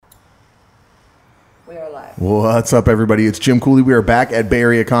We are live. What's up, everybody? It's Jim Cooley. We are back at Bay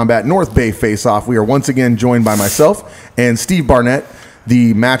Area Combat North Bay Face Off. We are once again joined by myself and Steve Barnett,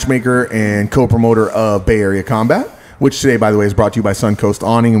 the matchmaker and co-promoter of Bay Area Combat, which today, by the way, is brought to you by Suncoast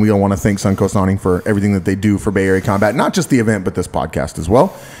Awning, and we all want to thank Suncoast Awning for everything that they do for Bay Area Combat, not just the event, but this podcast as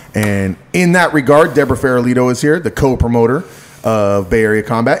well. And in that regard, Deborah Farolito is here, the co-promoter of Bay Area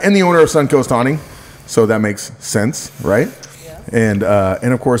Combat and the owner of Suncoast Awning, so that makes sense, right? And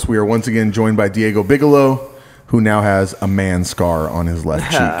of course, we are once again joined by Diego Bigelow, who now has a man scar on his left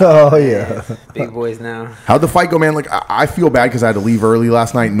cheek. Oh, yeah. Big boys now. How'd the fight go, man? Like, I feel bad because I had to leave early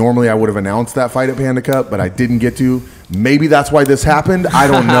last night. Normally, I would have announced that fight at Panda Cup, but I didn't get to. Maybe that's why this happened. I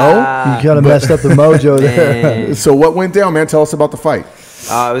don't know. You kind of messed up the mojo there. So what went down, man? Tell us about the fight.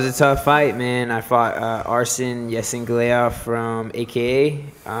 It was a tough fight, man. I fought Arsen Yesin from AKA.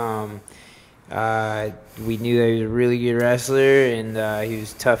 We knew that he was a really good wrestler, and he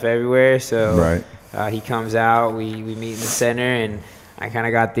was tough everywhere. So right. He comes out, we meet in the center, and I kind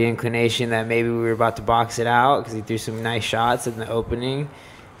of got the inclination that maybe we were about to box it out because he threw some nice shots in the opening.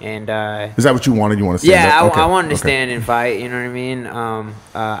 And is that what you wanted? You want to stand yeah, up? I wanted to stand and fight. You know what I mean?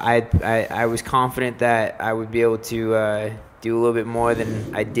 I was confident that I would be able to do a little bit more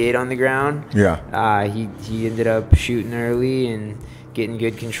than I did on the ground. Yeah. He ended up shooting early and getting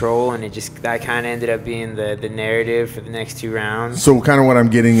good control, and that kind of ended up being the narrative for the next two rounds. So kind of what I'm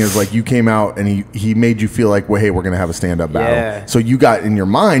getting is, like, you came out and he made you feel like, well, hey, we're going to have a stand-up battle. Yeah. So you got in your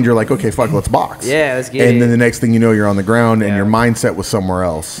mind, you're like, okay, fuck, let's box. Yeah, let's get it. And then the next thing you know, you're on the ground and your mindset was somewhere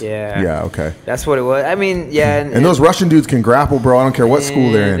else. Yeah. Yeah, okay. That's what it was. I mean, yeah. And those Russian dudes can grapple, bro. I don't care what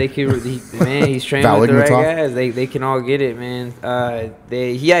school they're in. He's training with the right guys. They can all get it, man.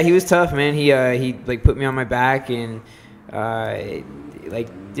 He was tough, man. He like put me on my back and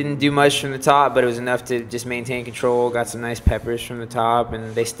didn't do much from the top, but it was enough to just maintain control. Got some nice peppers from the top,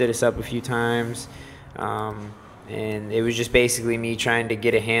 and they stood us up a few times. And it was just basically me trying to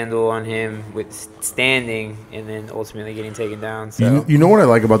get a handle on him with standing, and then ultimately getting taken down. So you know what I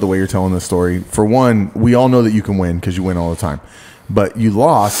like about the way you're telling this story? For one, we all know that you can win because you win all the time. But you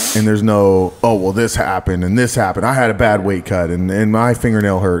lost, and there's no, oh, well, this happened, and this happened. I had a bad weight cut, and my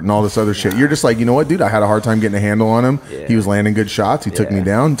fingernail hurt, and all this other shit. You're just like, you know what, dude? I had a hard time getting a handle on him. Yeah. He was landing good shots. He took me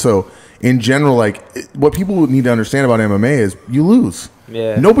down. So, in general, like, what people need to understand about MMA is you lose.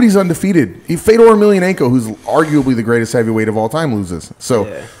 Yeah. Nobody's undefeated. Fedor Emelianenko, who's arguably the greatest heavyweight of all time, loses. So,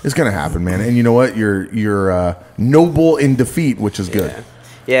 it's going to happen, man. And you know what? You're noble in defeat, which is good.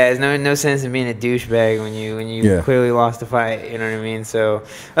 Yeah, there's no sense in being a douchebag when you clearly lost the fight. You know what I mean? So,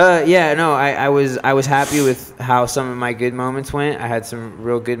 I was happy with how some of my good moments went. I had some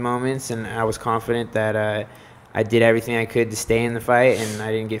real good moments, and I was confident that I did everything I could to stay in the fight, and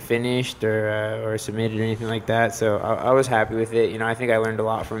I didn't get finished or submitted or anything like that. So I was happy with it. You know, I think I learned a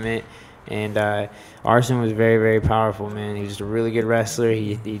lot from it. And Arsen was very, very powerful, man. He was just a really good wrestler.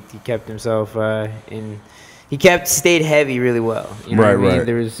 He kept himself in. He stayed heavy really well. You know what I mean?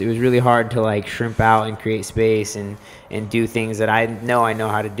 Right. It was really hard to like shrimp out and create space and do things that I know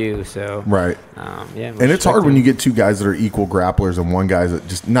how to do. So right. And it's hard when you get two guys that are equal grapplers and one guy's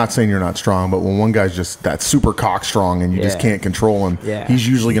just, not saying you're not strong, but when one guy's just that super cock strong and you just can't control him, he's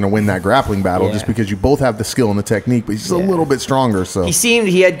usually going to win that grappling battle just because you both have the skill and the technique, but he's just a little bit stronger. So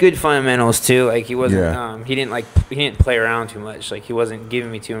he had good fundamentals too. Like he wasn't he didn't play around too much. Like he wasn't giving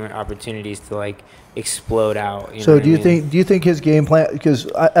me too many opportunities to like explode out. So do you think his game plan, because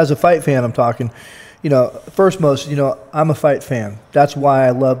as a fight fan I'm talking, I'm a fight fan. That's why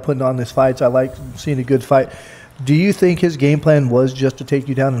I love putting on these fights. I like seeing a good fight. Do you think his game plan was just to take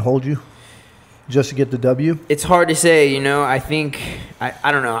you down and hold you? Just to get the W? It's hard to say, I think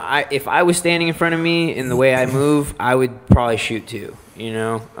I don't know. If I was standing in front of me in the way I move, I would probably shoot too.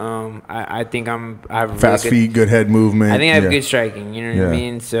 I think I have a fast really feet, good head movement. I think I have good striking. You know what I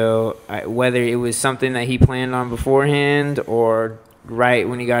mean? So whether it was something that he planned on beforehand or right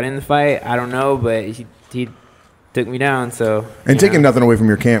when he got in the fight, I don't know. But he took me down. So taking nothing away from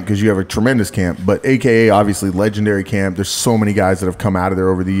your camp because you have a tremendous camp, but AKA obviously legendary camp. There's so many guys that have come out of there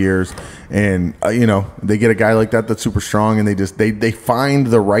over the years, and they get a guy like that that's super strong, and they find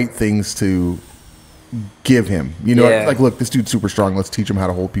the right things to give him. Like, look, this dude's super strong. Let's teach him how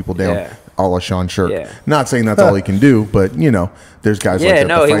to hold people down. A la Sean Shirk. Not saying that's all he can do, but there's guys like that.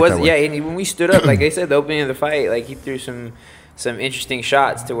 No, he was. And when we stood up, like I said, the opening of the fight, like he threw some interesting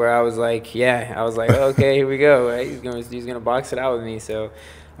shots to where I was like, okay, here we go. Right? He's gonna box it out with me. So,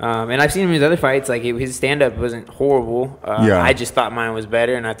 and I've seen him in his other fights. Like his stand up wasn't horrible. I just thought mine was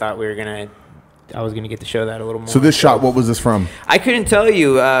better, and I thought we were gonna was gonna get to show that a little more. So this shot, what was this from? I couldn't tell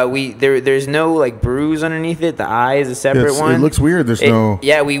you. There's no like bruise underneath it. The eye is a separate one. It looks weird.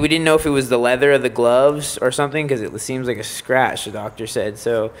 Yeah, we didn't know if it was the leather of the gloves or something because it seems like a scratch. The doctor said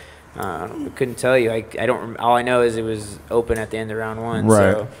so. I couldn't tell you. I don't. All I know is it was open at the end of round 1.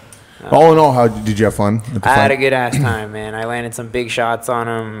 Right. So, all in all, how did you have fun? I had a good ass time, man. I landed some big shots on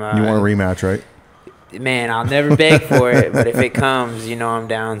him. You want a rematch, right? Man, I'll never beg for it, but if it comes, I'm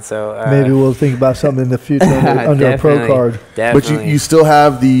down. So maybe we'll think about something in the future under a pro card. Definitely. But you still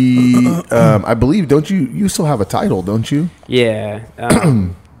have the, I believe, don't you? You still have a title, don't you? Yeah,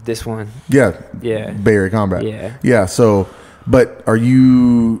 this one. Yeah. Bay Area Combat. Yeah. Yeah. So, but are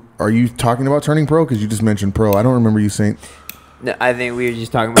you talking about turning pro? Because you just mentioned pro. I don't remember you saying. No, I think we were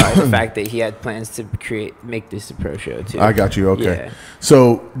just talking about the fact that he had plans to make this a pro show too. I got you. Okay. Yeah.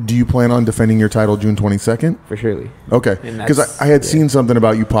 So, do you plan on defending your title June 22nd? For surely. Okay. Because I had seen something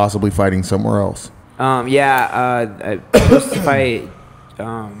about you possibly fighting somewhere else. I'm supposed to fight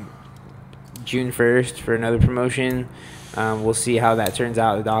June 1st for another promotion. We'll see how that turns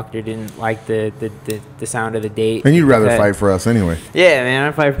out. The doctor didn't like the sound of the date. And you'd rather fight for us anyway. Yeah, man.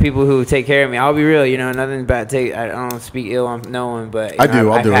 I fight for people who take care of me. I'll be real, nothing bad. I don't speak ill on no one, but I've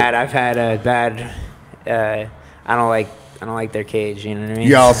had a bad. I don't like their cage. You know what I mean?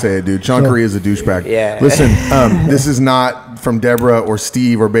 Yeah, I'll say it, dude. Sean Correa is a douchebag. Yeah. Listen, this is not from Deborah or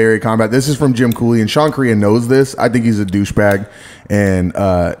Steve or Bay Area Combat. This is from Jim Cooley, and Sean Correa knows this. I think he's a douchebag, and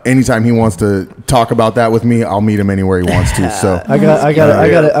anytime he wants to talk about that with me, I'll meet him anywhere he wants to. So I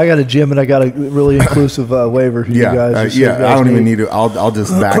got a gym, and I got a really inclusive waiver. For you guys, I don't even need to. I'll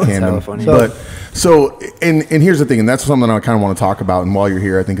just backhand him. Funny. But so and here's the thing, and that's something I kind of want to talk about. And while you're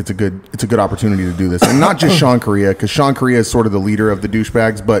here, I think it's a good opportunity to do this, and not just Sean Correa, because Sean Correa is sort of the leader of the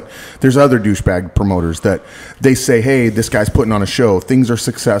douchebags, but there's other douchebag promoters that they say, hey, this guy's putting on a show, things are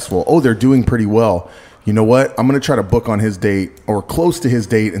successful, oh, they're doing pretty well. You know what? I'm going to try to book on his date or close to his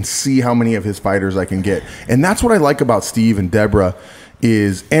date and see how many of his fighters I can get. And that's what I like about Steve and Deborah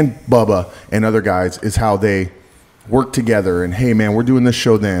and Bubba and other guys is how they work together. And, hey, man, we're doing this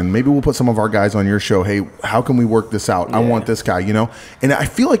show then. Maybe we'll put some of our guys on your show. Hey, how can we work this out? Yeah. I want this guy, And I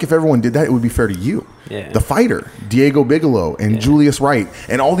feel like if everyone did that, it would be fair to you. Yeah. The fighter, Diego Bigelow and Julius Wright,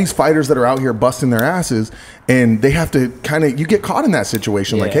 and all these fighters that are out here busting their asses, and they have to you get caught in that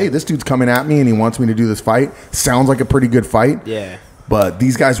situation. Like, hey, this dude's coming at me and he wants me to do this fight. Sounds like a pretty good fight. Yeah. But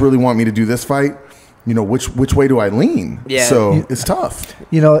these guys really want me to do this fight. Which way do I lean? Yeah. So it's tough.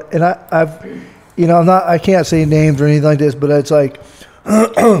 And I can't say names or anything like this, but it's like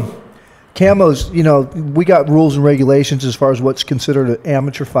Camo's, we got rules and regulations as far as what's considered an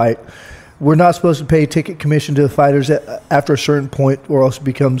amateur fight. We're not supposed to pay ticket commission to the fighters after a certain point, or else it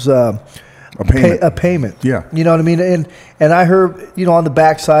becomes a payment. Yeah. You know what I mean? And I heard, on the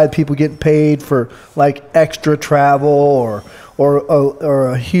backside, people getting paid for like extra travel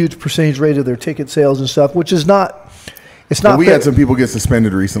or a huge percentage rate of their ticket sales and stuff, which is not. It's not. We had some people get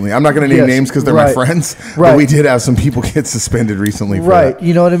suspended recently. I'm not going to name names because they're my friends. Right. But we did have some people get suspended recently. For that.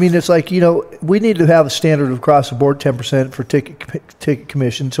 You know what I mean? It's like, we need to have a standard of across the board 10% for ticket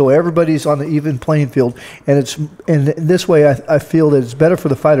commission, so everybody's on the even playing field. And this way, I feel that it's better for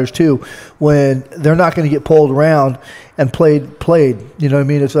the fighters too, when they're not going to get pulled around and played. You know what I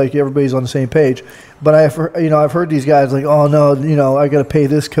mean? It's like everybody's on the same page. But I've heard these guys like, oh no, I got to pay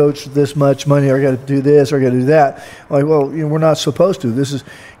this coach this much money, or I got to do this, or I got to do that. I'm like, well, we're not supposed to. This is,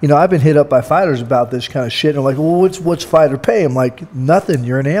 I've been hit up by fighters about this kind of shit. And I'm like, well, what's fighter pay? I'm like, nothing.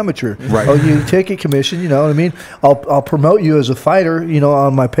 You're an amateur. Right. Oh, you ticket commission. You know what I mean? I'll promote you as a fighter.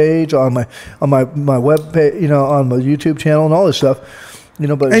 On my page, on my web page, on my YouTube channel, and all this stuff.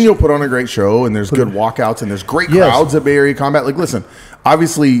 But you'll put on a great show, and there's good walkouts, and there's great crowds at Bay Area Combat. Like, listen,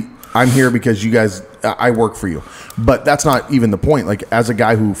 obviously, I'm here because you guys, I work for you. But that's not even the point. Like, as a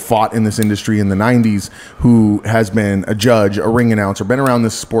guy who fought in this industry in the 90s, who has been a judge, a ring announcer, been around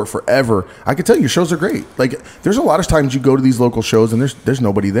this sport forever, I can tell you your shows are great. Like, there's a lot of times you go to these local shows and there's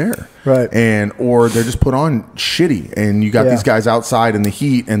nobody there. Right. Or they're just put on shitty, and you got these guys outside in the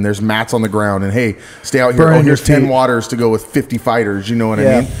heat, and there's mats on the ground, and hey, stay out here. Burn here's your 10 feet. waters to go with 50 fighters. You know what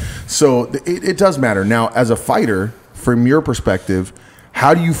I mean? So it does matter. Now, as a fighter, from your perspective,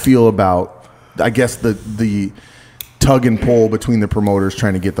 how do you feel about, I guess, the tug and pull between the promoters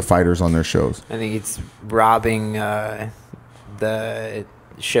trying to get the fighters on their shows? I think it's robbing the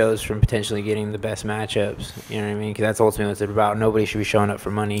shows from potentially getting the best matchups. You know what I mean? Because that's ultimately what it's about. Nobody should be showing up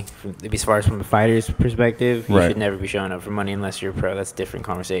for money. As far as from the fighter's perspective, you should never be showing up for money unless you're a pro. That's a different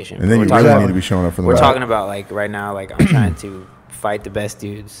conversation. And then you really need to be showing up for the We're talking about, like, right now, like, I'm trying to fight the best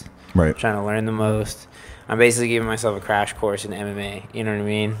dudes. Right. I'm trying to learn the most. I'm basically giving myself a crash course in MMA. You know what I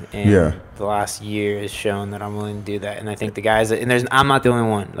mean? And the last year has shown that I'm willing to do that. And I think the guys I'm not the only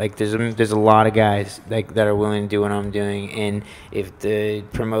one. Like there's a lot of guys like that are willing to do what I'm doing. And if the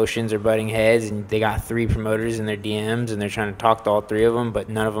promotions are butting heads and they got 3 promoters in their DMs and they're trying to talk to all 3 of them, but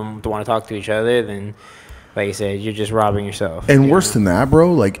none of them want to talk to each other, then like I said, you're just robbing yourself. And worse than that,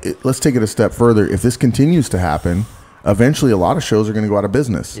 bro, like let's take it a step further. If this continues to happen, eventually a lot of shows are going to go out of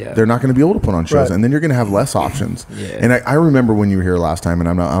business. Yeah. They're not going to be able to put on shows, and then you're going to have less options. Yeah. And I remember when you were here last time, and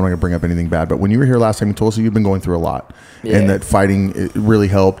I'm not going to bring up anything bad, but when you were here last time, you told us you've been going through a lot, and that fighting it really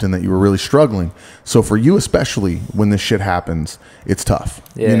helped, and that you were really struggling. So for you, especially when this shit happens, it's tough.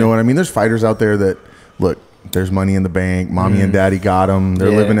 Yeah. You know what I mean? There's fighters out there that look. There's money in the bank. Mommy and daddy got them. They're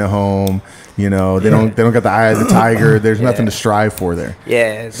living at home. You know, they don't got the eye of the tiger. There's nothing to strive for there.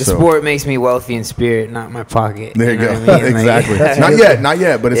 Yeah, the sport makes me wealthy in spirit, not my pocket. There you go. I mean? Exactly. Not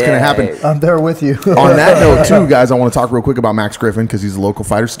yet, but it's going to happen. I'm there with you. On that note, too, guys, I want to talk real quick about Max Griffin because he's a local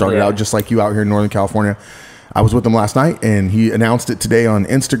fighter. Started out just like you out here in Northern California. I was with him last night, and he announced it today on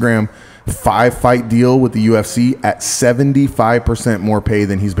Instagram. 5-fight deal with the UFC at 75% more pay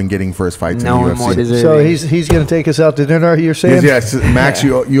than he's been getting for his fights in the UFC. So he's going to take us out to dinner, you're saying? Yes, Max,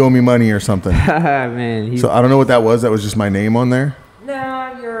 you owe me money or something. Man, so I don't know what that was. That was just my name on there?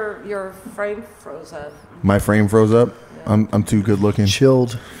 No, your frame froze up. My frame froze up? I'm too good looking.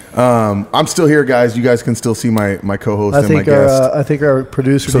 Chilled. I'm still here, guys. You guys can still see my co-host and my guest. I think our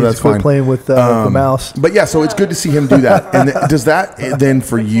producer needs to quit playing with the mouse. But yeah, so it's good to see him do that. And does that then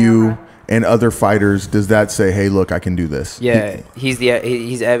for you and other fighters, does that say, hey, look, I can do this? Yeah, he's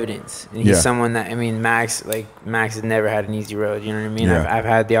evidence. And he's someone that, I mean, Max has never had an easy road. You know what I mean? Yeah. I've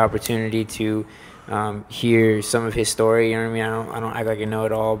had the opportunity to hear some of his story. You know what I mean? I don't act like I know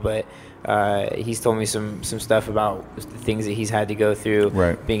it all, but he's told me some stuff about the things that he's had to go through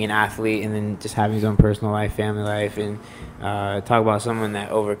being an athlete, and then just having his own personal life, family life, and talk about someone that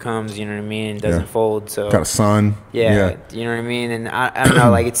overcomes, you know what I mean, and doesn't fold. So got a son. Yeah, you know what I mean. And I don't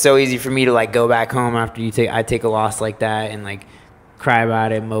know, like it's so easy for me to like go back home after I take a loss like that and like cry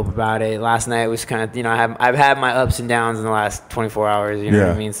about it, mope about it. Last night was kind of, you know, I've had my ups and downs in the last 24 hours. You know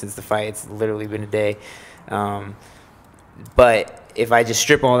what I mean, since the fight. It's literally been a day. But if I just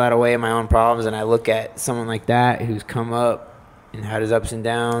strip all that away, my own problems, and I look at someone like that who's come up and had his ups and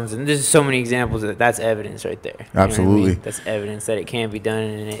downs, and there's so many examples of that's evidence right there. Absolutely. You know what I mean? That's evidence that it can be done,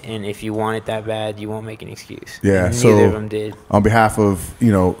 and if you want it that bad, you won't make an excuse. Yeah, and so neither of them did. On behalf of,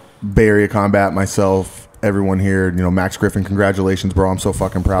 you know, Bay Area Combat, myself, everyone here, you know, Max Griffin, congratulations, bro. I'm so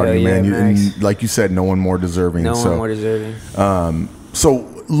fucking proud of you, man. And like you said, no one more deserving. No one more deserving.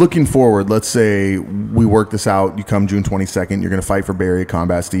 So looking forward, let's say we work this out. You come June 22nd. You're going to fight for Bay Area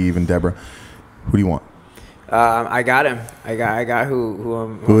Combat, Steve and Deborah. Who do you want? I got him. I got who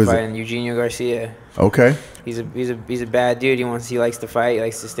I'm fighting. Eugenio Garcia. Okay. He's a bad dude. He likes to fight. He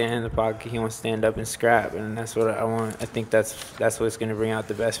likes to stand in the pocket. He wants to stand up and scrap, and that's what I want. I think that's what's going to bring out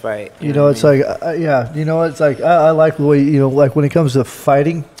the best fight. You know, it's like You know, it's like I like the way, you know, like when it comes to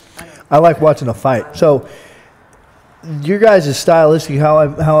fighting, I like watching a fight. So your guys' stylistic, how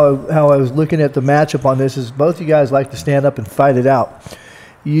I was looking at the matchup on this is both you guys like to stand up and fight it out.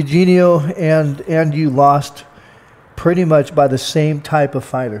 Eugenio and you lost pretty much by the same type of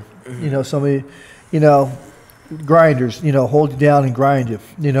fighter. You know, somebody, you know, grinders, you know, hold you down and grind you.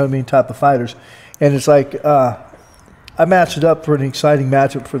 You know what I mean? Type of fighters. And it's like I matched it up for an exciting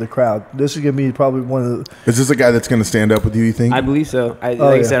matchup for the crowd. This is going to be probably one of the... Is this a guy that's going to stand up with you think? I believe so.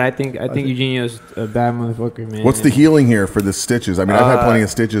 I said, I think Eugenio's a bad motherfucker, man. What's the healing here for the stitches? I mean, I've had plenty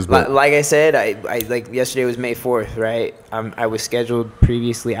of stitches, but... Like I said, I like yesterday was May 4th, right? I was scheduled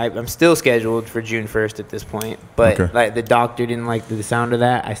previously. I'm still scheduled for June 1st at this point, but like the doctor didn't like the sound of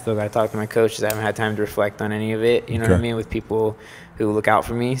that. I still got to talk to my coaches. I haven't had time to reflect on any of it, you know what I mean, with people who look out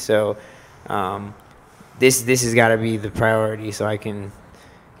for me. So... This has got to be the priority, so I can,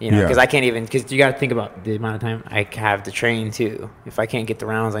 you know, because I can't even, because you got to think about the amount of time I have to train too. If I can't get the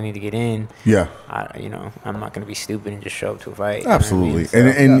rounds I need to get in, you know, I'm not going to be stupid and just show up to a fight. Absolutely, you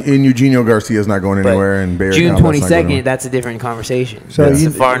know what I mean? And Eugenio Garcia is not going anywhere, and Barry June 22nd, that's a different conversation. So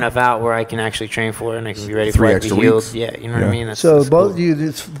it's far enough out where I can actually train for it and I can be ready for it to be healed. Yeah, you know what I mean. That's both you,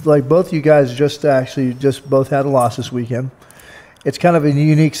 it's like both you guys just both had a loss this weekend. It's kind of a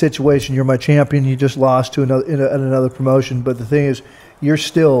unique situation. You're my champion. You just lost to another promotion. But the thing is, you're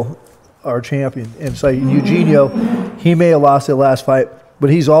still our champion. And so Eugenio, he may have lost that last fight,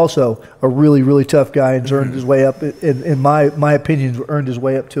 but he's also a really, really tough guy and earned his way up. In my opinion, earned his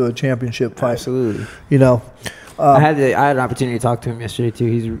way up to a championship fight. Absolutely. You know, I had an opportunity to talk to him yesterday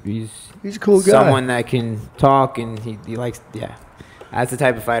too. He's a cool guy. Someone that can talk and he likes, yeah. That's the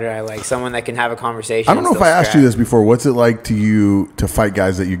type of fighter I like. Someone that can have a conversation. I don't know if I asked you this before. What's it like to you to fight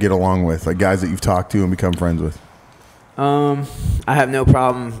guys that you get along with, like guys that you've talked to and become friends with? I have no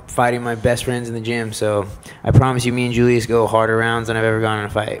problem fighting my best friends in the gym. So I promise you, me and Julius go harder rounds than I've ever gone in a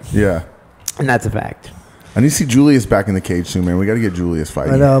fight. Yeah. And that's a fact. I need to see Julius back in the cage soon, man. We got to get Julius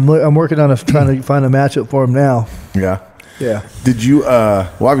fighting. I know. I'm working on trying to find a matchup for him now. Yeah. Yeah. Did you, well,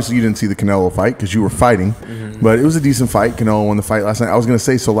 obviously you didn't see the Canelo fight because you were fighting, but it was a decent fight. Canelo won the fight last night. I was going to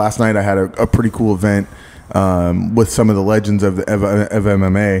say, so last night I had a pretty cool event with some of the legends of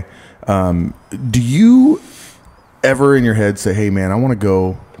MMA. Do you ever in your head say, hey, man, I want to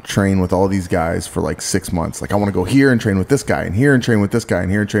go train with all these guys for like 6 months? Like I want to go here and train with this guy and here and train with this guy and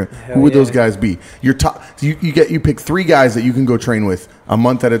here and train. Who would those guys be? Your top, you pick 3 guys that you can go train with a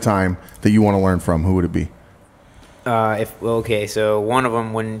month at a time that you want to learn from. Who would it be? So one of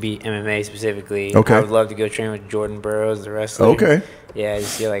them wouldn't be MMA specifically. Okay. I would love to go train with Jordan Burroughs, the wrestler. Okay. Yeah,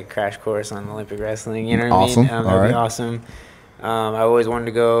 just get like a crash course on Olympic wrestling. You know what Awesome. I mean? That'd be awesome. I always wanted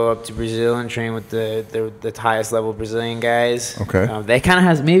to go up to Brazil and train with the highest level Brazilian guys. Okay. They kind of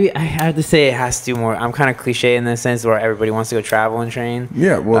has, maybe I have to say it has to do more. I'm kind of cliche in the sense where everybody wants to go travel and train.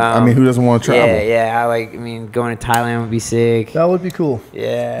 Yeah, well, I mean, who doesn't want to travel? Yeah. Going to Thailand would be sick. That would be cool.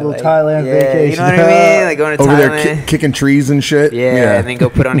 Yeah. Little Thailand vacation. You know what I mean? Like going to Over Thailand. there kicking trees and shit? Yeah, and then go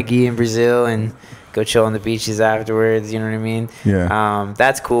put on a gi in Brazil and go chill on the beaches afterwards. You know what I mean? Yeah.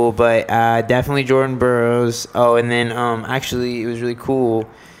 That's cool, but definitely Jordan Burroughs. Oh, and then actually it was really cool.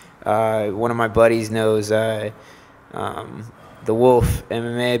 One of my buddies knows the Wolf,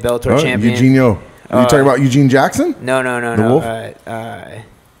 MMA Bellator champion. Eugenio. Are you talking about Eugene Jackson? No. The Wolf?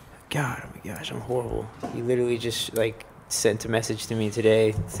 God, oh my gosh, I'm horrible. He literally just like sent a message to me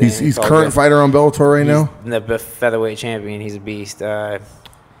today. He's current fighter on Bellator right now? The featherweight champion. He's a beast. The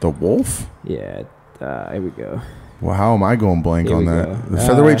Wolf? Yeah. Here we go. Well, how am I going blank Here on we that? go. The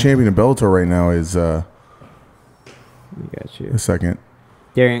featherweight champion of Bellator right now is We got you. a second.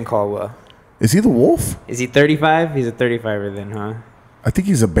 Darian Caldwell. Is he the Wolf? Is he 35? He's a 35er then, huh? I think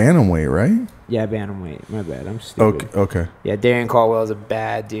he's a bantamweight, right? Yeah, bantamweight. My bad. I'm stupid. Okay. Yeah, Darian Caldwell is a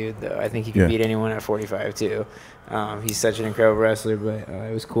bad dude, though. I think he can Yeah. beat anyone at 45 too. He's such an incredible wrestler, but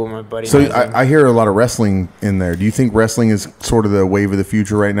it was cool. My buddy. So knows him. I hear a lot of wrestling in there. Do you think wrestling is sort of the wave of the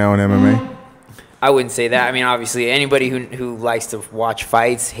future right now in MMA? I wouldn't say that. I mean, obviously, anybody who likes to watch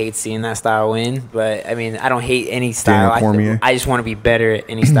fights hates seeing that style win. But I mean, I don't hate any style. I just want to be better at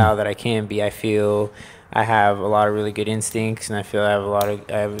any style that I can be. I feel I have a lot of really good instincts, and I feel I have a lot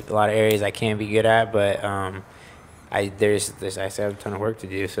of areas I can be good at. But I still have a ton of work to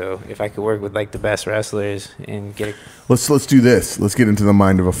do. So if I could work with like the best wrestlers and get Let's do this. Let's get into the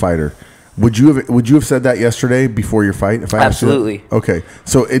mind of a fighter. Would you have said that yesterday before your fight? If I asked you that? Absolutely. Okay.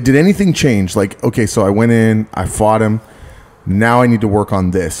 So did anything change? Like, okay, so I went in, I fought him. Now I need to work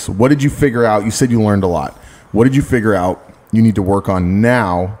on this. What did you figure out? You said you learned a lot. What did you figure out you need to work on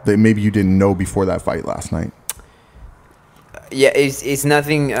now that maybe you didn't know before that fight last night? Yeah, it's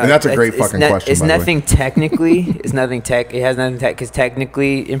nothing. And that's a great fucking question. It's by the way. nothing technically. It's nothing tech. It has nothing tech because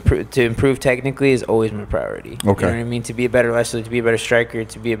technically, to improve technically is always my priority. Okay. You know what I mean? To be a better wrestler, to be a better striker,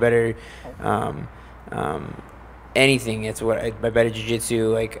 to be a better anything. It's my better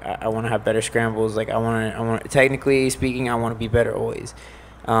jiu-jitsu. Like I want to have better scrambles. Like I want. Technically speaking, I want to be better always.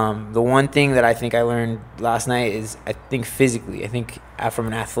 The one thing that I think I learned last night is I think physically. I think from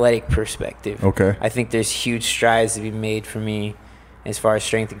an athletic perspective. Okay. I think there's huge strides to be made for me as far as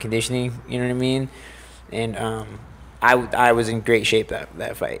strength and conditioning. You know what I mean? And I was in great shape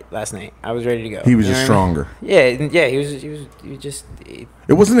that fight last night. I was ready to go. He was just stronger. Yeah. He was just.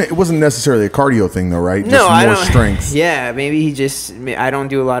 It wasn't necessarily a cardio thing though, right? Just No, I more don't. strength. Yeah, maybe he just. I don't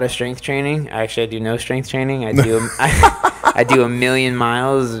do a lot of strength training. Actually, I do no strength training. I do. I do 1,000,000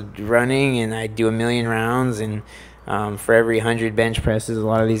 miles running, and I do 1,000,000 rounds. And for every 100 bench presses, a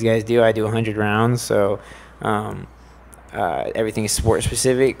lot of these guys do, I do 100 rounds. So everything is sport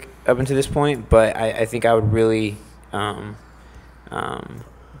specific up until this point. But I think I would really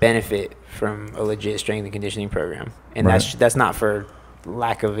benefit from a legit strength and conditioning program. And Right. that's not for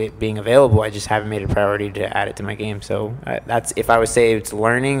lack of it being available. I just haven't made it a priority to add it to my game. So that's, if I would say it's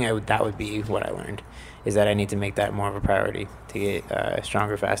learning, that would be what I learned, is that I need to make that more of a priority to get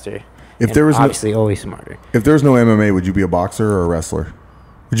stronger, faster. If there was obviously always smarter. If there was no MMA, would you be a boxer or a wrestler?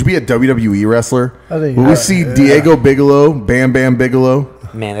 Would you be a WWE wrestler? I think. Will we see Diego Bigelow, Bam Bam Bigelow?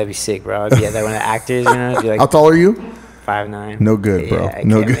 Man, that'd be sick, bro. I'd be that one of the actors, you know. Be like How tall are you? 5'9". No good, bro. I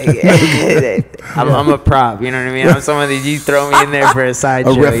No can't good. make it. I'm a prop, you know what I mean? I'm someone that you throw me in there for a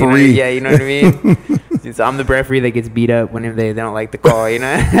sideshow. referee. You know what I mean? So I'm the referee that gets beat up when they don't like the call, you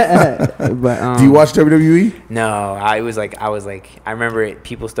know. But do you watch WWE? No, I was like, I remember it.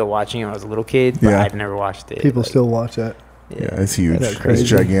 People still watching it when I was a little kid, but I'd never watched it. People still watch that. Yeah, it's huge. That's crazy. It's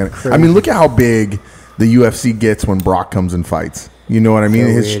gigantic. Crazy. I mean, look at how big the UFC gets when Brock comes and fights. You know what I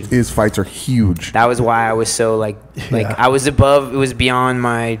mean? So His fights are huge. That was why I was so like I was above. It was beyond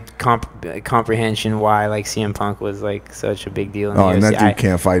my comprehension why like CM Punk was like such a big deal in the UFC. And that dude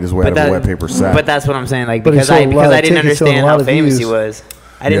can't fight his way out of a wet paper sack. But that's what I'm saying. Like But because I didn't understand how famous he was.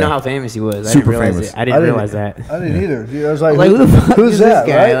 I didn't know how famous he was. Super famous. I didn't realize that. I didn't either. I was like, who the fuck who's is that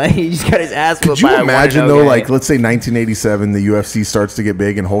this guy? right? Like, he just got his ass Could whooped you by a imagine 1-0 though, guy. like let's say 1987, the UFC starts to get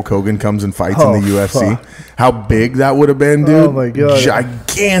big and Hulk Hogan comes and fights Oh, in the UFC. fuck. How big that would have been, dude! Oh, my God.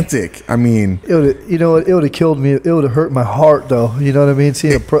 Gigantic. I mean, It would have killed me. It would have hurt my heart, though. You know what I mean?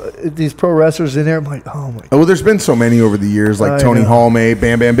 Seeing these pro wrestlers in there, I'm like, oh my. well, there's been so many over the years, like I Tony know. Halme,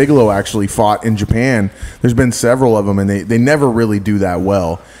 Bam Bam Bigelow actually fought in Japan. There's been several of them, and they never really do that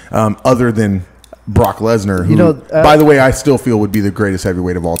well, other than Brock Lesnar, who, by the way, I still feel would be the greatest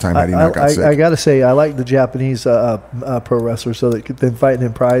heavyweight of all time had he not got sick. I got to say, I like the Japanese pro wrestlers, so they've been fighting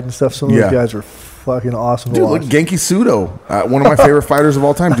in Pride and stuff. Some of those guys are fucking awesome. Dude, look, Genki Sudo, one of my favorite fighters of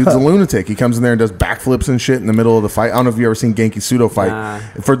all time. Dude's a lunatic. He comes in there and does backflips and shit in the middle of the fight. I don't know if you've ever seen Genki Sudo fight.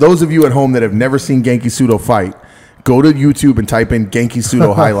 For those of you at home that have never seen Genki Sudo fight, go to YouTube and type in Genki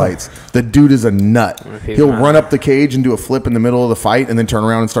Sudo highlights. The dude is a nut. He'll run up the cage and do a flip in the middle of the fight and then turn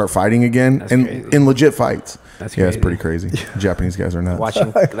around and start fighting again in legit fights. That's it's crazy. pretty crazy. Japanese guys are nuts.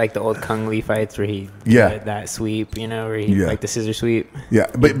 Watching like the old Kung Lee fights where he did that sweep, you know, where he like the scissor sweep. Yeah,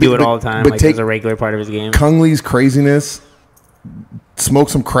 but do it all the time. But like it was a regular part of his game. Kung Lee's craziness, smoke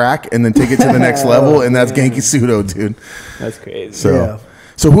some crack, and then take it to the next level, and that's Genki Sudo, dude. That's crazy. So.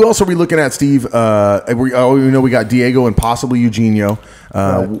 So who else are we looking at, Steve? We know we got Diego and possibly Eugenio.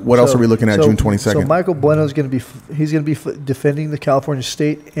 What else are we looking at June 22nd? So Michael Bueno is going to be defending the California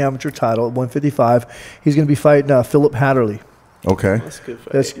State Amateur title at 155. He's going to be fighting Philip Hatterley. Okay, that's a good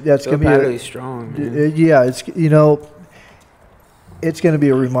fight. That's going to be Hatterley's strong. Man. Yeah, it's it's going to be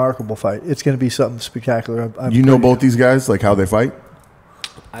a remarkable fight. It's going to be something spectacular. You know both these guys, like how they fight?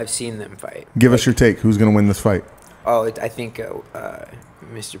 I've seen them fight. Give us your take. Who's going to win this fight? Oh, I think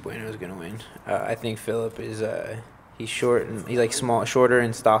Mr. Bueno is going to win. I think Philip is he's short and he's like shorter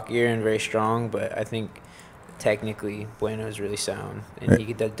and stockier and very strong, but I think technically Bueno is really sound and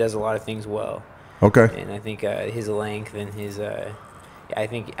he does a lot of things well. Okay. And I think his length and his I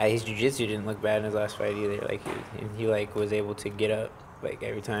think his jiu-jitsu didn't look bad in his last fight either. Like he was able to get up like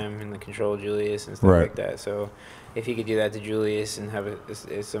every time and control Julius and stuff like that. So if he could do that to Julius and have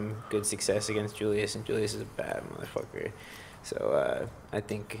some good success against Julius, and Julius is a bad motherfucker. So I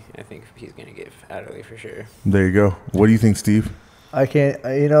think he's gonna get Adderley for sure. There you go. What do you think, Steve? I can't.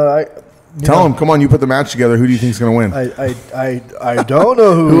 Tell him. Come on, you put the match together. Who do you think's gonna win? I don't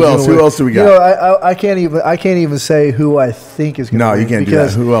know who. Who else? Who else do we got? I can't even say who I think is gonna. No, win you can't do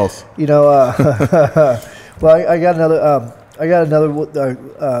that. Who else? Well, I got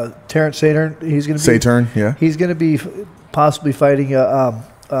another. Terrence Saturn. He's gonna be Saturn. Yeah. He's gonna be possibly fighting.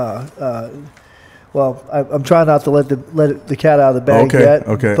 Well, I'm trying not to let the cat out of the bag yet.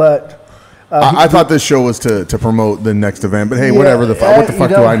 Okay. But I thought this show was to promote the next event, but hey, whatever. What the fuck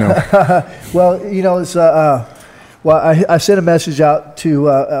do I know? Well, it's I sent a message out to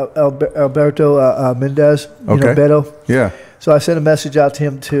Alberto Mendez. Beto. Yeah. So I sent a message out to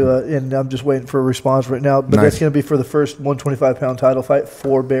him and I'm just waiting for a response right now. But that's going to be for the first 125-pound title fight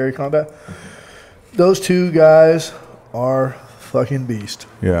for Bay Area Combat. Those two guys are fucking beast.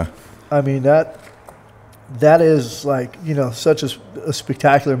 Yeah. I mean that is such a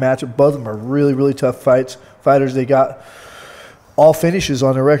spectacular matchup. Both of them are really, really tough fighters. They got all finishes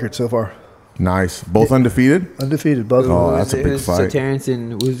on their record so far. Nice. Both undefeated? Undefeated. Both. Oh, that's a big fight. So Terrence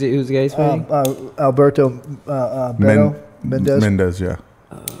and who's the guy's fighting? Alberto Mendez. Mendez, yeah.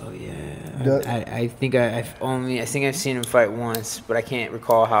 Oh yeah. I think I've seen him fight once, but I can't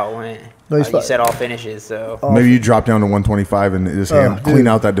recall how it went. No, you said all finishes, so maybe you drop down to 125 and just clean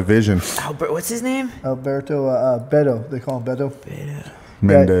out that division. Albert, what's his name? Alberto Beto. They call him Beto.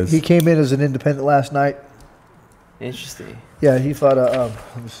 Mendez. Yeah, he came in as an independent last night. Interesting. Yeah, he fought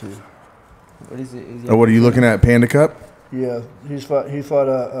let me see. What is it? What are you looking at? Panda Cup? Yeah, he fought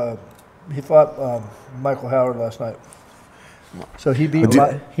Michael Howard last night. So he beat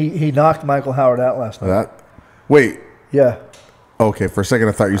he knocked Michael Howard out last night. Wait. Yeah. Okay, for a second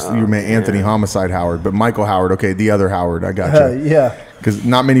I thought you meant Anthony Homicide Howard, but Michael Howard. Okay, the other Howard. I got you. Yeah. Because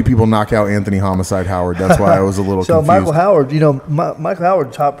not many people knock out Anthony Homicide Howard. That's why I was a little So confused. Michael Howard, Michael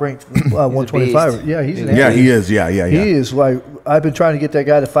Howard, top ranked 125. Yeah, he's an Yeah, he is. Yeah. He is like, I've been trying to get that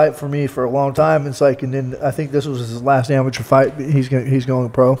guy to fight for me for a long time. It's like, and then I think this was his last amateur fight. He's going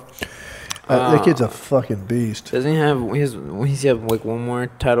pro. That kid's a fucking beast. Doesn't he have like one more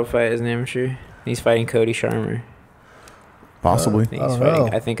title fight as an amateur? He's fighting Cody Sharmer. Possibly.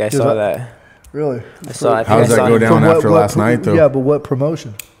 I think I saw that. Really? How does that go down after last night, though? Yeah, but what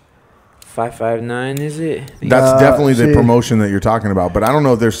promotion? 559, is it? That's definitely the promotion that you're talking about. But I don't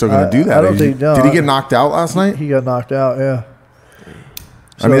know if they're still going to do that. I don't think. No, did he get knocked out last night? He got knocked out. Yeah.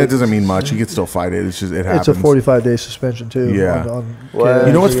 I mean, that doesn't mean much. He could still fight it. It's just it happens. It's a 45-day suspension too. Yeah. What?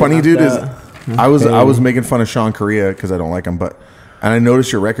 You know what's funny, dude? Is I was making fun of Sean Correa because I don't like him, and I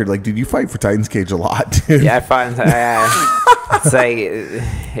noticed your record. Like, dude, you fight for Titans Cage a lot, dude. Yeah, I fought. It's like,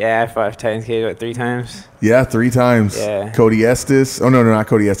 I fought Titans Cage 3 times. Yeah, 3 times. Yeah. Cody Estes. Oh no, not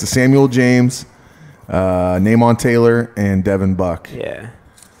Cody Estes. Samuel James, Namon Taylor, and Devin Buck. Yeah.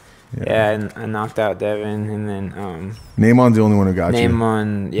 And I knocked out Devin, and then Namon's the only one who got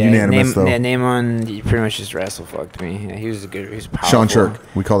Namon, you. Unanimous though. Yeah, Namon, he pretty much just wrestle fucked me. Yeah, he was powerful. Sean Shirk.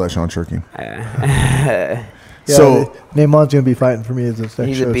 We call that Sean Shirking. Yeah, So Namon's gonna be fighting for me as this next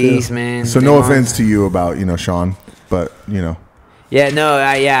he's show a beast, too. man. So no offense to you about Sean, but Yeah, no,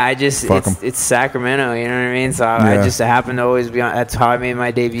 I just Fuck 'em. it's Sacramento, you know what I mean. So I just happened to always be on. That's how I made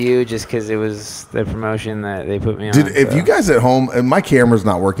my debut, just because it was the promotion that they put me on. Dude, if you guys at home, and my camera's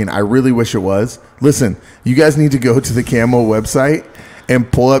not working, I really wish it was. Listen, you guys need to go to the Camo website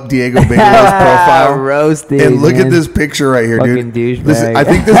and pull up Diego Beguero's profile roasted, and look man. at this picture right here, Fucking dude. douchebag. I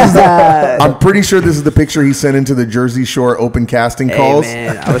think this is. I'm pretty sure this is the picture he sent into the Jersey Shore open casting calls. Hey,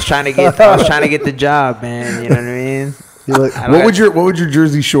 man, I was trying to get the job, man. You know what I mean? What would your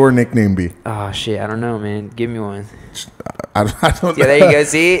Jersey Shore nickname be? Oh shit, I don't know, man. Give me one. I don't know. Yeah, there you go.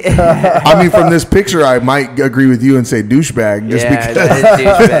 See? I mean, from this picture, I might agree with you and say douchebag. Just because. That is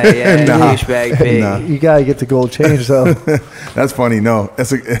douchebag. Yeah, Nah. douchebag pig. Nah. You gotta get the gold change though. That's funny. No,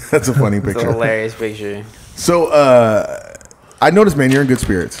 that's a funny It's a picture. hilarious picture. So, I noticed, man, you're in good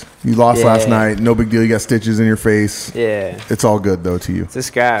spirits. You lost last night. No big deal. You got stitches in your face. Yeah. It's all good, though, to you. It's a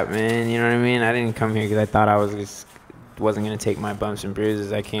scrap, man. You know what I mean? I didn't come here because I thought I wasn't going to take my bumps and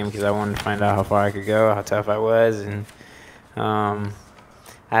bruises. I came because I wanted to find out how far I could go, how tough I was. And I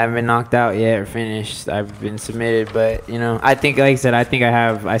haven't been knocked out yet or finished. I've been submitted. But, I think, like I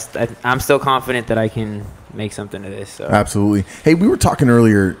said, I'm still confident that I can make something of this. So. Absolutely. Hey, we were talking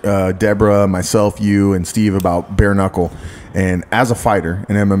earlier, Deborah, myself, you, and Steve, about bare knuckle. And as a fighter,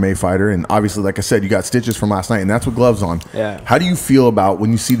 an MMA fighter, and obviously, like I said, you got stitches from last night, and that's with gloves on. Yeah. How do you feel about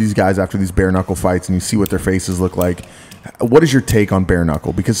when you see these guys after these bare knuckle fights and you see what their faces look like? What is your take on bare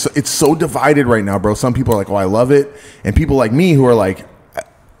knuckle? Because it's so divided right now, bro. Some people are like, oh, I love it. And people like me who are like,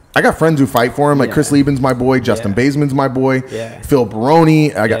 I got friends who fight for him. Like Chris Lieben's my boy. Justin Baseman's my boy. Yeah. Phil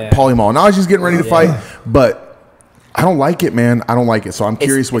Baroni. I got Paulie Malignaggi's getting ready to fight. But I don't like it, man. I don't like it. So I'm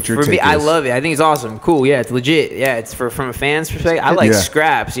curious what your take is. I love it. I think it's awesome. Cool. Yeah, it's legit. Yeah, it's from a fan's perspective. I like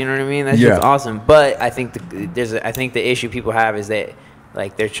scraps. You know what I mean? That's just awesome. But I think the issue people have is that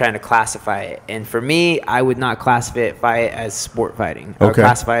like they're trying to classify it. And for me, I would not classify it as sport fighting. I would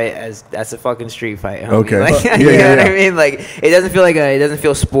classify it as that's a fucking street fight. Homie. Okay. Like, you know what I mean? Like it doesn't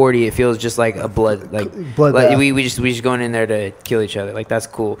feel sporty. It feels just like a blood like we just going in there to kill each other. Like that's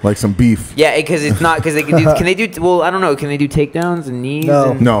cool. Like some beef. Yeah, because it's not because can they do well, I don't know, can they do takedowns and knees?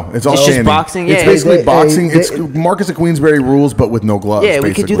 No, it's all it's standing. just boxing. It's basically boxing. It's Marcus of Queensberry rules, but with no gloves. Yeah, we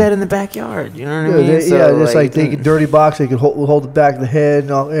basically. could do that in the backyard. You know what I mean? It's like they could dirty box. They could hold the back of the head.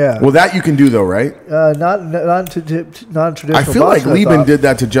 And all, yeah. Well, that you can do though, right? Not traditional. I feel like Lieben did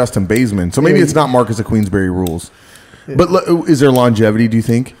that to Justin Baseman, so maybe it's not Marcus of Queensberry rules. But is there longevity? Do you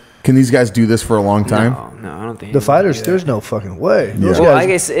think? Can these guys do this for a long time? No, I don't think the fighters. There's no fucking way. Those Well, guys, I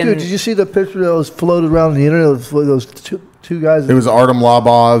guess dude, did you see the picture that was floated around the internet? Those two guys. It was Artem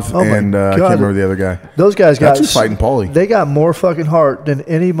Lobov and I God. can't remember the other guy. Those guys got That's who's fighting Paulie. They got more fucking heart than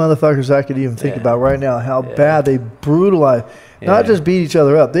any motherfuckers I could even think about right now. How bad they brutalize, not just beat each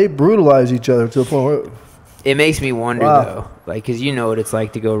other up, they brutalize each other to the point where. It makes me wonder though, like, cause you know what it's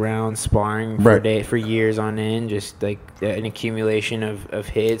like to go around sparring for years on end, just like an accumulation of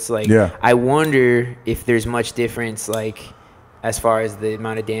hits. Like, I wonder if there's much difference, like, as far as the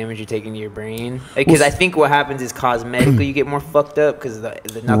amount of damage you're taking to your brain. Because I think what happens is cosmetically you get more fucked up because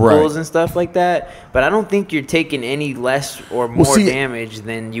the knuckles and stuff like that. But I don't think you're taking any less or more damage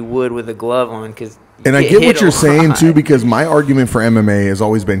than you would with a glove on. And I get what you're saying, too, because my argument for MMA has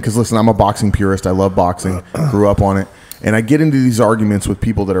always been, because, listen, I'm a boxing purist. I love boxing. Grew up on it. And I get into these arguments with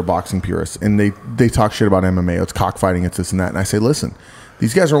people that are boxing purists, and they talk shit about MMA. It's cockfighting, it's this and that. And I say, listen,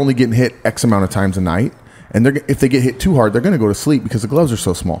 these guys are only getting hit X amount of times a night. And if they get hit too hard, they're going to go to sleep because the gloves are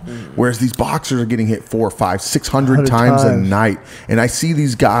so small. Whereas these boxers are getting hit 400, 500, 600 times a night. And I see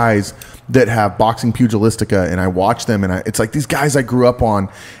these guys that have boxing pugilistica, and I watch them, and it's like these guys I grew up on,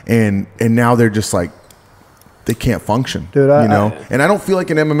 and now they're just like, they can't function. Dude, and I don't feel like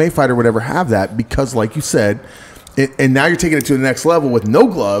an MMA fighter would ever have that because, like you said, and now you're taking it to the next level with no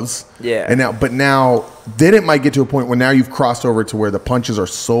gloves. Yeah. And now then it might get to a point where now you've crossed over to where the punches are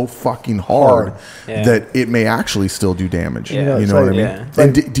so fucking hard that it may actually still do damage. Yeah. You know what I mean? Yeah.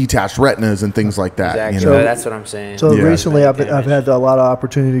 And detached retinas and things like that. Exactly. You know? So that's what I'm saying. So recently I've had a lot of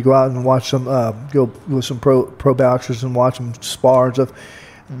opportunity to go out and watch some, go with some pro boxers and watch them spar and stuff.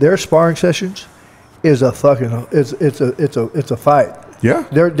 Their sparring sessions is a fucking, it's a fight. Yeah.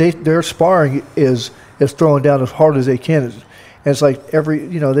 Their sparring is throwing down as hard as they can. And it's like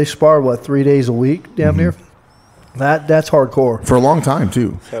they spar 3 days a week, damn near. That's hardcore for a long time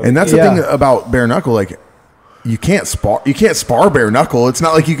too. And that's the thing about bare knuckle. Like, you can't spar bare knuckle. It's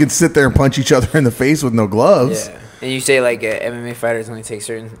not like you can sit there and punch each other in the face with no gloves. Yeah. And you say like MMA fighters only take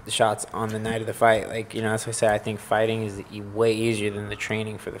certain shots on the night of the fight. Like, that's why I say I think fighting is way easier than the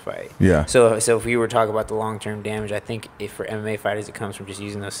training for the fight. Yeah. So if we were talking about the long-term damage, I think if for MMA fighters it comes from just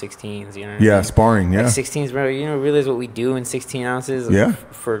using those 16s. You know what I mean? Sparring. Yeah. Like 16s, bro. Realize what we do in 16 ounces.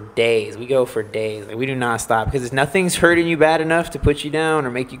 For days, we go for days. Like, we do not stop because nothing's hurting you bad enough to put you down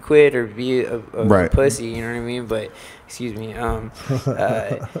or make you quit or be a pussy. You know what I mean? But excuse me.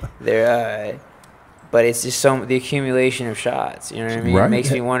 But it's just the accumulation of shots. You know what I mean? Right. It makes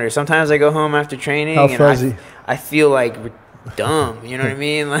me wonder. Sometimes I go home after training and I feel like dumb. You know what I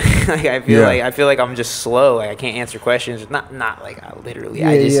mean? Like I feel like I'm just slow. Like I can't answer questions. Not like I literally.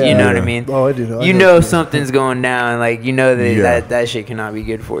 You know what I mean? Oh, I do know. You know something's going down. Like that shit cannot be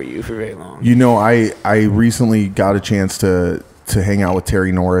good for you for very long. I recently got a chance to hang out with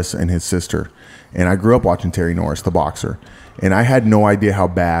Terry Norris and his sister, and I grew up watching Terry Norris, the boxer, and I had no idea how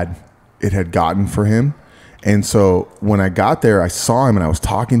bad it had gotten for him. And so when I got there, I saw him and I was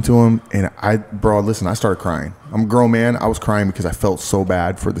talking to him, and I started crying. I'm a grown man. I was crying because I felt so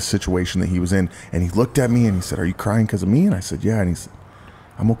bad for the situation that he was in. And he looked at me and he said, "Are you crying because of me?" And I said, "Yeah." And he said,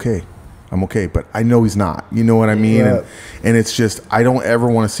 I'm okay. But I know he's not, you know what I mean? Yeah. And it's just, I don't ever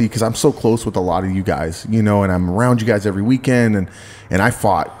want to see, because I'm so close with a lot of you guys, and I'm around you guys every weekend, and I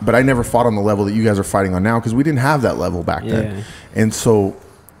fought, but I never fought on the level that you guys are fighting on now, because we didn't have that level back then. And so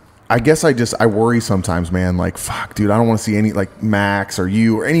I guess I worry sometimes, man. Like, fuck, dude, I don't want to see any, like, Max or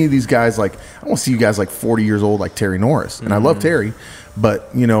you or any of these guys. Like, I want to see you guys like 40 years old, like Terry Norris. And I love Terry,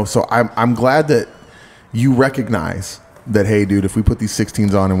 but so I'm glad that you recognize that, hey, dude, if we put these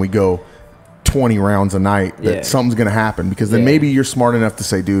 16s on and we go 20 rounds a night, that something's gonna happen. Because then maybe you're smart enough to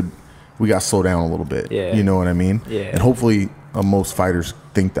say, dude, we got to slow down a little bit. You know what I mean? And hopefully most fighters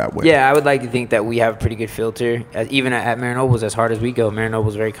think that way. I would like to think that we have a pretty good filter. Even at Marinobles, as hard as we go,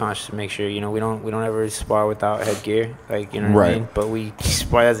 Marinoble's very conscious to make sure we don't ever spar without headgear, like, you know what I mean. But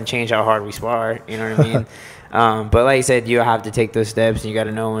spar doesn't change how hard we spar, you know what I mean. But like I said, you have to take those steps, and you got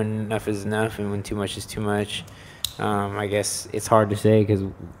to know when enough is enough and when too much is too much. I guess it's hard to say because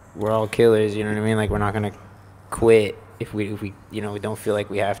we're all killers, you know what I mean. Like, we're not gonna quit if we we don't feel like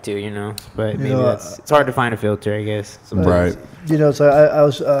we have to, but maybe it's hard to find a filter, I guess, sometimes. Right. So I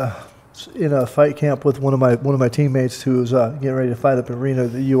was in a fight camp with one of my teammates who was getting ready to fight up in Reno,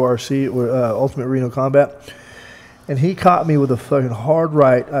 the URC, or Ultimate Reno Combat, and he caught me with a fucking hard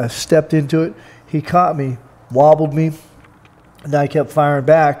right. I stepped into it, he caught me, wobbled me, and I kept firing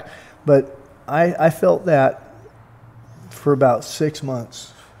back, but I felt that for about 6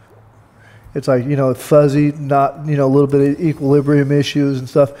 months. It's like, fuzzy, not, a little bit of equilibrium issues and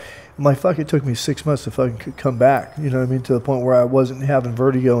stuff. I'm like, fuck, it took me 6 months to fucking come back, you know what I mean, to the point where I wasn't having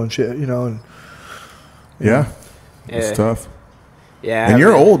vertigo and shit, and. It's tough. Yeah. And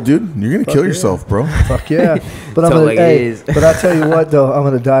you're old, dude. You're going to kill yourself, bro. Fuck yeah. But but I tell you what, though, I'm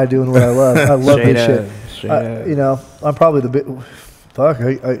going to die doing what I love. I love this shit. I'm probably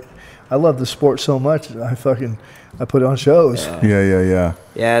I love the sport so much. I put on shows.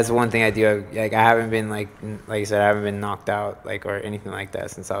 Yeah, that's one thing I do. Like, I haven't been like I said, I haven't been knocked out or anything like that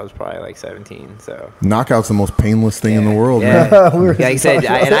since I was probably like 17. So knockout's the most painless thing in the world, man. Like I said,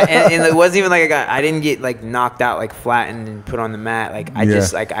 and it wasn't even like I didn't get like knocked out, like flattened and put on the mat. Like I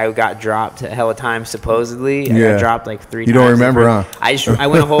just I got dropped a hell of times supposedly. I got dropped like 3 times. You don't remember, huh? I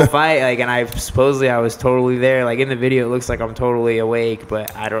went a whole fight and I was totally there. Like in the video, it looks like I'm totally awake,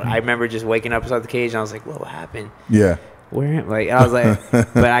 but I remember just waking up outside the cage and I was like, what happened? Yeah. where? Like, I was like,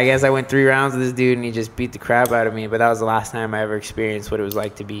 but I guess I went 3 rounds with this dude, and he just beat the crap out of me. But that was the last time I ever experienced what it was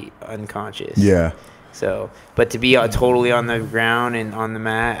like to be unconscious. Yeah. So, but to be totally on the ground and on the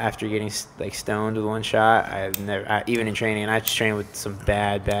mat after getting like stoned with one shot, I've never, even in training, and I just trained with some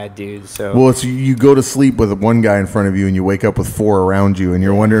bad dudes. So, well, it's you go to sleep with one guy in front of you, and you wake up with 4 around you, and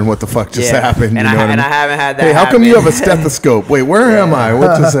you're wondering what the fuck just happened. And, you know I haven't had that. Hey, how happen. come you have a stethoscope? Wait, where am I?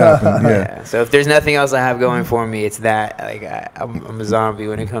 What just happened? Yeah. So if there's nothing else I have going for me, it's that. Like I'm a zombie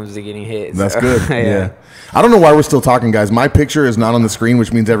when it comes to getting hit. That's so, good. Yeah. I don't know why we're still talking, guys. My picture is not on the screen,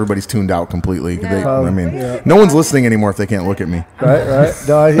 which means everybody's tuned out completely. No. No one's listening anymore if they can't look at me. Right.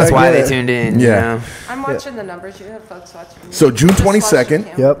 No, that's why they tuned in. Yeah. You know? I'm watching the numbers. You have folks watching. So June Just watch 22nd, the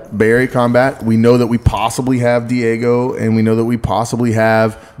camera. Yep. Bay Area Combat. We know that we possibly have Diego, and we know that we possibly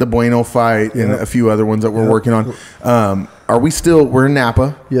have the Bueno fight and a few other ones that we're working on. Are we still? We're in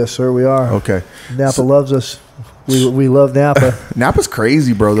Napa. Yes, sir, we are. Okay. Napa loves us. We love Napa. Napa's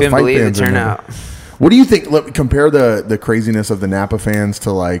crazy, bro. The Couldn't fight believe the fans are turnout. Napa. What do you think? Look, compare the craziness of the Napa fans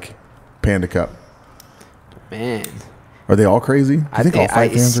to like Panda Cup. Man. Are they all crazy? Do you think all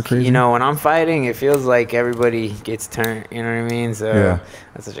fight fans are crazy? You know, when I'm fighting, it feels like everybody gets turned. You know what I mean? So Yeah.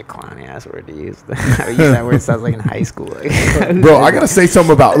 that's such a clowny ass word to use. I use that word. It sounds like in high school. Like, Bro, I gotta say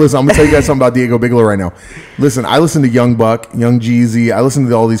something about. Listen, I'm gonna tell you guys something about Diego Bigelow right now. Listen, I listen to Young Buck, Young Jeezy. I listen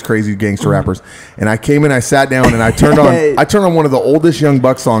to all these crazy gangster rappers, and I came in, I sat down, and I turned on one of the oldest Young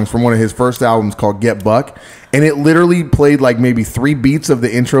Buck songs from one of his first albums called Get Buck, and it literally played like maybe 3 beats of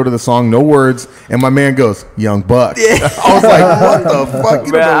the intro to the song, no words, and my man goes, Young Buck. I was like, what the fuck?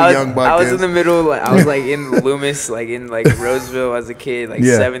 You Bro, don't know I who was, Young Buck I was is. in the middle. Like, I was like in Loomis, like in like Roseville as a kid, like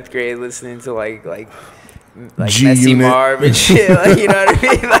Yeah. 7th grade, listening to like G Messy Unit. Marv and shit. Like, you know what I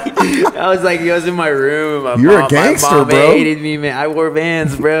mean? Like, I was like, I was in my room. And You're a gangster, my mom bro. hated me, man. I wore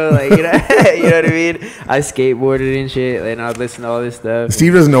Vans, bro. Like, you know, you know what I mean? I skateboarded and shit, and I'd listen to all this stuff.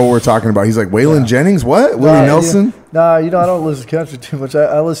 Steve doesn't know what we're talking about. He's like, Waylon Jennings? What? Willie Nelson? Nah, I don't listen to country too much.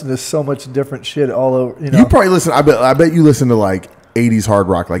 I listen to so much different shit all over. You probably listen. I bet you listen to like 80s hard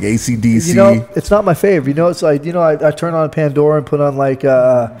rock, like AC/DC. You know, it's not my favorite. It's like, I turn on Pandora and put on like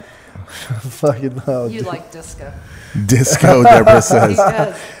fucking You like disco. Disco, Deborah He says.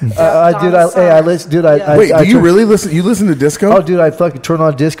 does. I listen, dude. I Wait, I do you turn- really listen? You listen to disco? Oh, dude, I fucking turn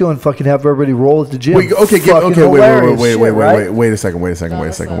on disco and fucking have everybody roll at the gym. Wait, okay, Fucking hilarious shit, right? wait a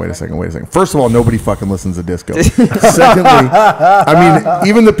second. First of all, nobody fucking listens to disco. Secondly, I mean,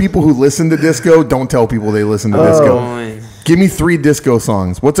 even the people who listen to disco don't tell people they listen to disco. Give me 3 disco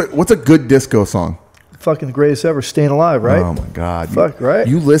songs. What's a good disco song? Fucking the greatest ever, Staying Alive, right? Oh my god. Fuck, right?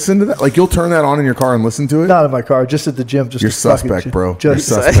 You listen to that? Like you'll turn that on in your car and listen to it? Not in my car, just at the gym. Just You're to fucking suspect, bro.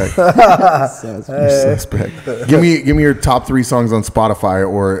 Just You're suspect. You're suspect. Give me your top 3 songs on Spotify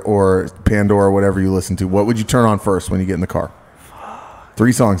or Pandora or whatever you listen to. What would you turn on first when you get in the car?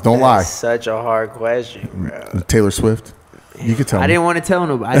 3 songs. Don't lie. Such a hard question, bro. Taylor Swift. You could tell me. I didn't want to tell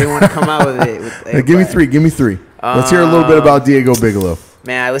nobody. I didn't want to come out with it. Hey, give me 3. Give me 3. Let's hear a little bit about Diego Bigelow.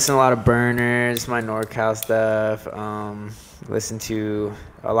 Man, I listen to a lot of Burners, my NorCal stuff. Listen to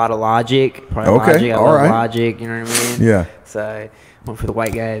a lot of Logic. Probably Okay, Logic. I all love right. Logic. You know what I mean? Yeah. So I went for the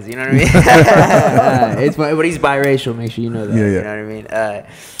white guys. You know what I mean? But he's biracial. Make sure you know that. Yeah, yeah. You know what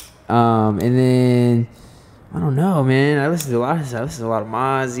I mean? And then I don't know, man. I listen to a lot of stuff. I listen to a lot of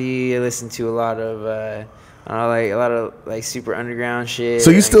Mozzie. I listen to a lot of like super underground shit.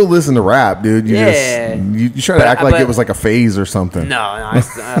 So you still listen to rap, dude? You Yeah. Just, you try to act like it was like a phase or something. No,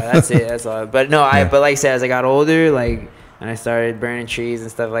 that's it. That's all. But no, but like I said, as I got older, like, and I started burning trees and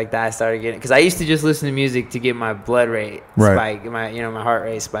stuff like that, I started getting, because I used to just listen to music to get my blood rate spiked, my heart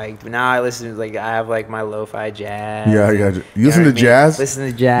rate spiked. But now I listen to, like, I have like my lo-fi jazz. Yeah, I got you. You listen know to what I mean? jazz?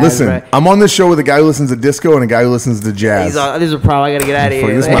 Listen to jazz. Listen, bro. I'm on this show with a guy who listens to disco and a guy who listens to jazz. This is a problem. I gotta get out of Fuck,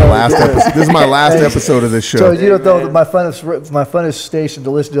 here. this is my last episode. This is my last episode of this show. So though, my funnest station to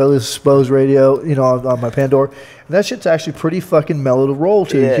listen to is Spo's radio, on my Pandora, and that shit's actually pretty fucking mellow to roll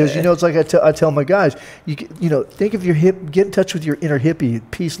to, because it's like I tell my guys, think of your get in touch with your inner hippie,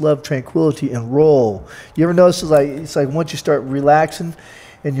 peace, love, tranquility, and roll. You ever notice it's like once you start relaxing,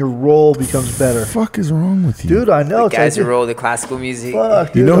 and your roll becomes better. What the fuck is wrong with you, dude? I know. The guys who roll the classical music.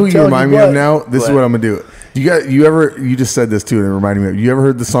 Fuck, you dude, know who I'm you telling remind me what. of now? This is what I'm gonna do. You just said this too, and it reminded me of. You ever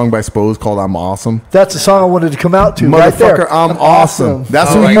heard the song by Spose called "I'm Awesome"? That's the song I wanted to come out to. Right Motherfucker, there. I'm awesome.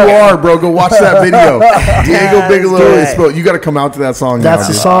 That's who my you God. are, bro. Go watch that video. Diego Bigelow is Spose. You got to come out to that song. That's now,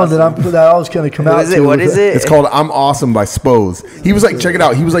 the dude. song that I was going to come out to. What is it? It's called "I'm Awesome" by Spose. He was like, check it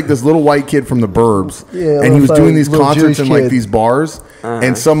out. He was like this little white kid from the burbs, and he was doing these little concerts Jewish in like kid. these bars.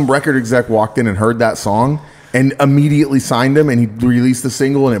 And some record exec walked in and heard that song. and immediately signed him, and he released the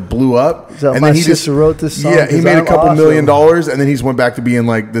single, and it blew up. So and my then he sister wrote this song. Yeah, he 'cause made a I'm couple awesome. $1 million, and then he just went back to being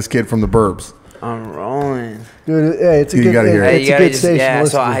like this kid from the Burbs. I'm rolling. Dude, yeah, it's a You good, gotta hear it. it's a good station. Yeah, to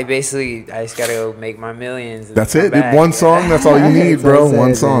so listen to. I just gotta go make my millions. And That's come it, dude. back. One song. That's all you need, That's what bro. I'm saying, One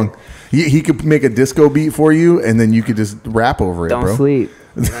man. song. He could make a disco beat for you, and then you could just rap over it, Don't bro. sleep.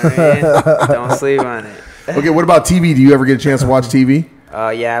 You know what I mean? Don't sleep on it. Okay, what about TV? Do you ever get a chance to watch TV?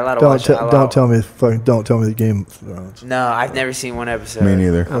 Yeah, a lot of Don't watching. don't tell me don't tell me the Game of Thrones. No, I've never seen one episode. Me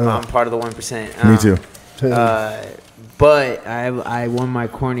neither. I'm part of the 1%. Me too. But I won my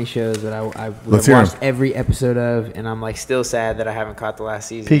corny shows that I Let's hear 'em. watched every episode of, and I'm like still sad that I haven't caught the last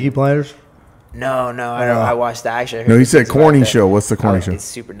season. Peaky Blinders. No, I don't. I watched the actually. I heard No, he good said things about corny that. show. What's the corny show? It's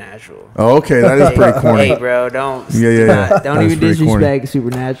Supernatural. Oh, okay, that is pretty corny. Hey, bro, don't. Yeah. Don't That's even pretty corny. disrespect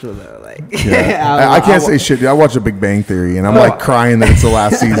Supernatural though. Like, Yeah. I can't say shit, dude. I watched The Big Bang Theory, and I'm like crying that it's the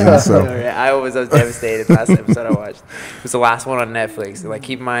last season. So I was devastated. The last episode I watched it was the last one on Netflix. Like,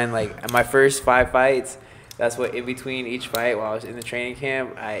 keep in mind, like my first 5 fights. That's what in between each fight while I was in the training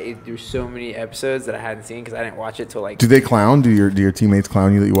camp. There's so many episodes that I hadn't seen because I didn't watch it till like. do they clown? Do your teammates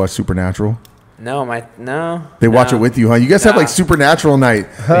clown you that you watch Supernatural? No. They watch it with you, huh? You guys have like Supernatural night.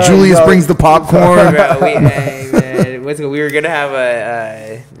 Hey, Julius no. brings the popcorn. Bro, we were gonna have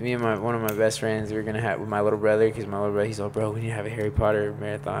me and one of my best friends. We were gonna have with my little brother because my little brother, he's like, bro, we need to have a Harry Potter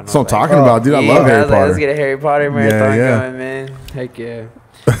marathon. That's what I'm talking about, dude. I love Harry Potter. Let's get a Harry Potter marathon yeah. going, man. Heck yeah.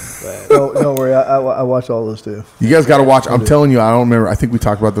 But, Don't worry, I watch all those too. You guys got to watch. I'm telling you, I don't remember. I think we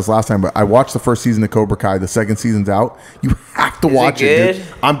talked about this last time, but I watched the first season of Cobra Kai. The second season's out. You have to watch it, dude.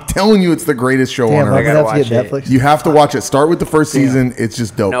 good? I'm telling you, it's the greatest show Damn, on I'm earth. gonna have to watch get it. Netflix. You have to watch it. Start with the first season. It's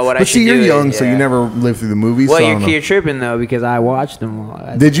just dope. No, what I but see, should you're do young, is- so you yeah. never lived through the movies. well, so I don't know. you're tripping though because I watched them all.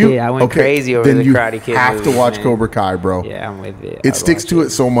 As Did a you? kid. I went Okay, crazy over then the you Karate Kid. have movies, to watch man. Cobra Kai, bro. Yeah, I'm with it. It sticks to it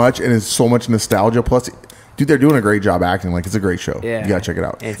so much, and it's so much nostalgia. Plus, dude, they're doing a great job acting. Like, it's a great show. Yeah. You gotta check it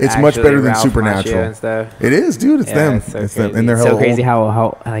out. It's It's much actually better than Ralph Macchio Supernatural. and stuff. It is, dude. It's Yeah, them. it's so It's them. crazy. And they're It's so hella crazy old.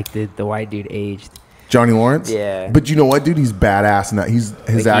 how like the white dude aged. Johnny Lawrence. Yeah. But you know what, dude? He's badass, and that his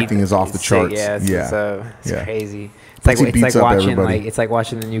Like, acting is off the it's sick, charts. Yeah, it's Yeah. crazy. It's Plus, like he beats up watching everybody. it's like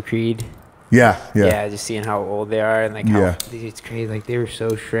watching the new Creed. Yeah. Just seeing how old they are and like how Yeah. it's crazy. Like they were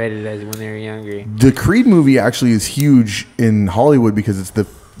so shredded as when they were younger. The Creed movie actually is huge in Hollywood because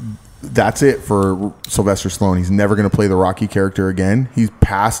that's it for Sylvester Stallone. He's never going to play the Rocky character again. He's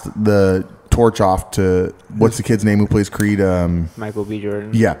passed the torch off to what's the kid's name who plays Creed? Michael B.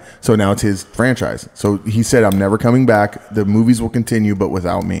 Jordan. Yeah. So now it's his franchise. So he said, "I'm never coming back. The movies will continue, but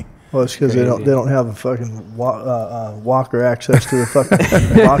without me." Well, it's because they Crazy. don't have a fucking walker access to the fucking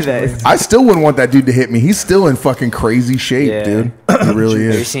box. That is- ring. I still wouldn't want that dude to hit me. He's still in fucking crazy shape, Yeah. dude. He really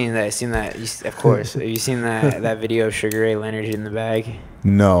Have you is. seen that? Of course. Have you seen that video of Sugar Ray Leonard in the bag?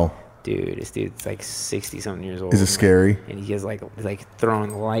 No. Dude, this dude's like 60-something years old. Is it scary? And he has like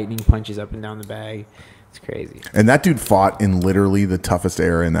throwing lightning punches up and down the bag. It's crazy. And that dude fought in literally the toughest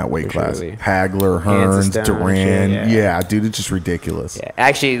era in that weight class. Literally. Hagler, Hands Hearns, of stone and Duran. shit, Yeah. yeah. Dude, it's just ridiculous. Yeah,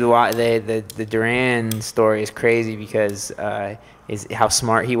 actually, the Duran story is crazy because is how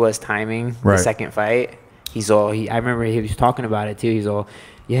smart he was timing Right. the second fight. I remember he was talking about it too. He's all,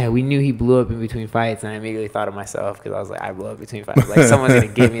 yeah, we knew he blew up in between fights, and I immediately thought of myself because I was like, I blew up between fights. Like someone's gonna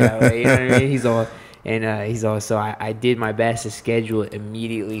get me that way. You know what I mean? He's all, so I did my best to schedule it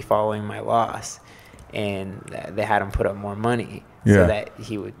immediately following my loss, and they had him put up more money. Yeah. So that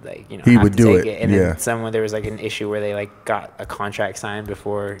he would He have would to do take it, And yeah. then there was like an issue where they like got a contract signed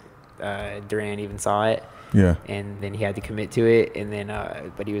before Duran even saw it, Yeah. and then he had to commit to it, and then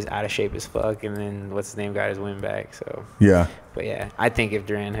but he was out of shape as fuck, and then what's his name got his win back. So, Yeah. but yeah, I think if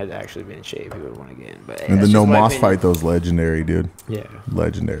Duran had actually been in shape, he would have won again. But And the No Moss fight, though, is legendary, dude. yeah.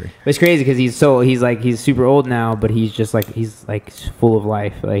 Legendary. But it's crazy because he's super old now, but he's full of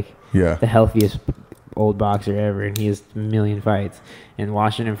life, like Yeah. the healthiest old boxer ever, and he has a million fights. And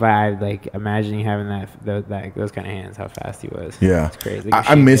Washington 5, like imagining having those kind of hands, how fast he was. Yeah. It's crazy.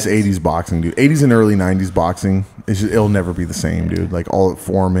 I miss 80s boxing, dude. 80s and early 90s boxing, it'll never be the same, dude. Like all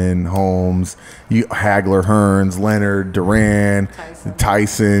Foreman, Holmes, Hagler, Hearns, Leonard, Duran,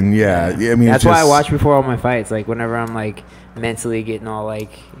 Tyson. Yeah. I mean, That's it's why I just- watch before all my fights. Like whenever I'm like mentally getting all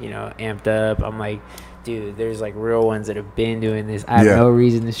like amped up, I'm like, dude, there's like real ones that have been doing this. I have Yeah. no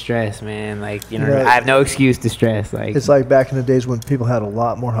reason to stress, man. Like Yeah. I have no excuse to stress. Like It's like back in the days when people had a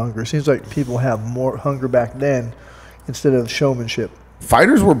lot more hunger. It seems like people have more hunger back then instead of showmanship.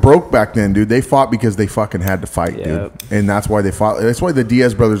 Fighters were broke back then, dude. They fought because they fucking had to fight, Yep. dude. And that's why they fought. That's why the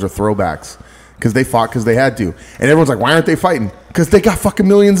Diaz brothers are throwbacks. Because they fought because they had to. And everyone's like, why aren't they fighting? Because they got fucking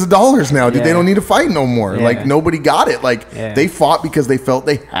millions of dollars now, dude. Yeah. They don't need to fight no more. Yeah. Like, nobody got it. Like, Yeah. they fought because they felt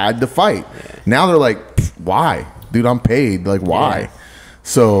they had to fight. Now they're like, why, dude? I'm paid. Like, why? Yeah.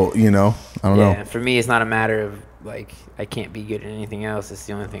 So I don't know. For me, it's not a matter of like I can't be good at anything else. It's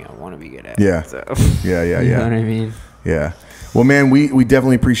the only thing I want to be good at. Yeah. So Yeah. you know what I mean? Yeah. Well, man, we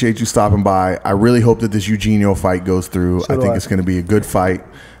definitely appreciate you stopping by. I really hope that this Eugenio fight goes through. So I do think I. it's going to be a good fight.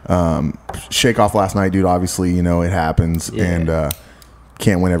 Shake off last night, dude. Obviously, it happens, Yeah. and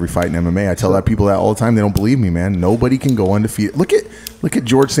can't win every fight in MMA. I tell that people that all the time. They don't believe me, man. Nobody can go undefeated. Look at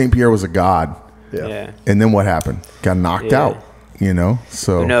George St. Pierre was a god, Yeah. and then what happened? Got knocked Yeah. out.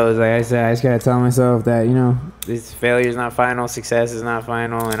 So Who knows? Like I said, I just gotta tell myself that this failure is not final, success is not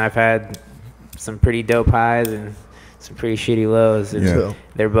final, and I've had some pretty dope highs and some pretty shitty lows. And Yeah.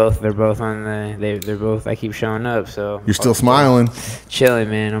 they're both on they're both. I keep showing up, so you're still smiling. chilling,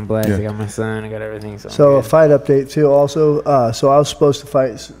 man. I'm blessed. Yeah. I got my son. I got everything. So, So I'm a good. fight update too. Also, so I was supposed to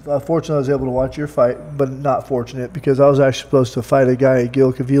fight. Fortunately, I was able to watch your fight, but not fortunate because I was actually supposed to fight a guy,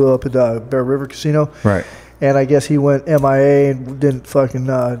 Gil Cavillo, up at Bear River Casino, Right. and I guess he went MIA and didn't fucking.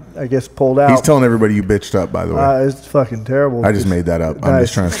 I guess pulled out. He's telling everybody you bitched up. By the way, It's fucking terrible. I just made that up. I'm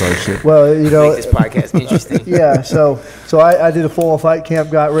just Nice. trying to start shit. Well, Make this podcast interesting. yeah. So I did a full fight camp,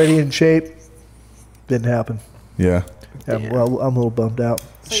 got ready in shape. Didn't happen. Yeah. Yeah, Damn. well, I'm a little bummed out.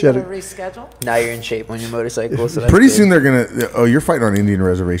 So Shit. you're gonna reschedule? Now you're in shape on your motorcycle. So that's Pretty good. soon they're gonna. Oh, you're fighting on Indian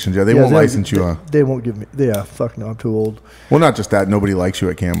reservations. Yeah, they won't license you. They won't give me. Yeah, fuck no. I'm too old. Well, not just that. Nobody likes you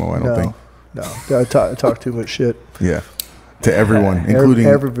at Camo. I don't think. No. I talk too much shit. Yeah. To everyone, including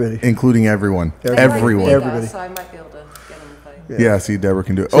everybody. Including everyone. Everybody. Everyone. They like me, Everybody. though, so I might be able to get them to fight. Yeah. See, Deborah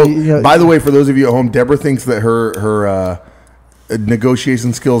can do it. So, By the way, for those of you at home, Deborah thinks that her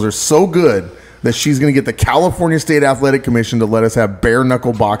negotiation skills are so good that she's going to get the California State Athletic Commission to let us have bare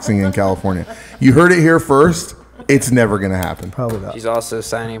knuckle boxing in California. You heard it here first. It's never going to happen. Probably not. She's also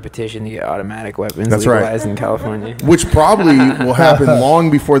signing a petition to get automatic weapons That's right. legalized in California. Which probably will happen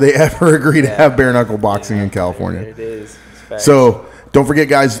long before they ever agree to have bare knuckle boxing in There California. it is. It's facts. So don't forget,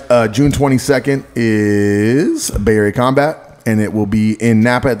 guys, June 22nd is Bay Area Combat, and it will be in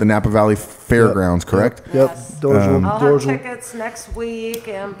Napa at the Napa Valley Fairgrounds, correct? Yep. Yes. Doors will. I'll Doors have will. tickets next week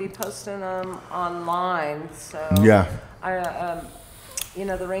and be posting them online. So Yeah.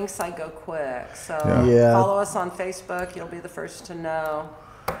 The ringside go quick. So Yeah. follow us on Facebook. You'll be the first to know.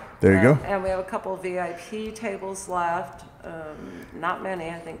 There you go. And we have a couple of VIP tables left. Not many,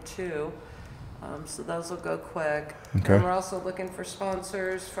 I think 2. So those will go quick. Okay. And we're also looking for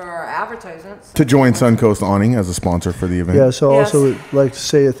sponsors for our advertisements. To join Suncoast Awning as a sponsor for the event. Yeah, so Yes. also would like to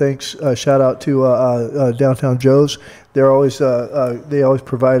say a thanks, shout out to Downtown Joe's. They always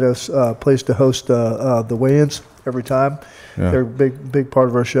provide us a place to host the weigh-ins every time. Yeah. They're a big part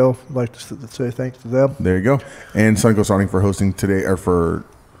of our show. I'd like to say thanks to them. There you go. And Suncoast Awning for hosting today, or for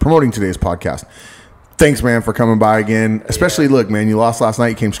promoting today's podcast. Thanks, man, for coming by again. Especially, look, man, you lost last night.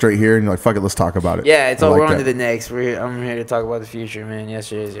 You came straight here, and you're like, fuck it, let's talk about it. Yeah, it's I all. like We're on that. to the next. I'm here to talk about the future, man.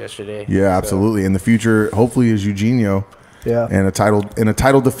 Yesterday is yesterday. Yeah, So, absolutely. In the future, hopefully, is Eugenio Yeah. and a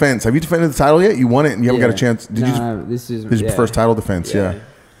title defense. Have you defended the title yet? You won it, and you haven't got a chance. Did you? This is This is your first title defense. Yeah.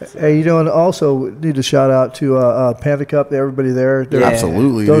 Hey, and also need to shout out to Panda Cup, everybody there. They're- Yeah.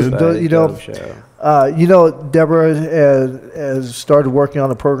 Absolutely, Those- dude. those- Deborah has started working on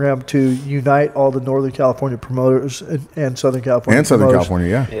a program to unite all the Northern California promoters and Southern California And Southern promoters.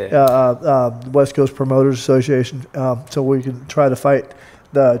 California, yeah. Yeah. West Coast Promoters Association, so we can try to fight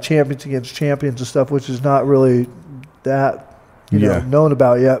the champions against champions and stuff, which is not really that Yeah. known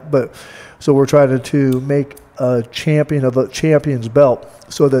about yet. But so we're trying to make a champion of a champion's belt,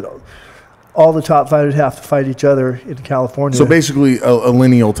 so that all the top fighters have to fight each other in California. So basically, a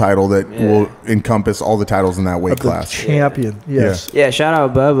lineal title that Yeah. will encompass all the titles in that weight of the class. champion, yes. Yeah, shout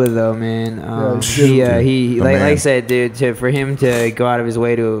out Bubba though, man. He The like man. I said, dude, for him to go out of his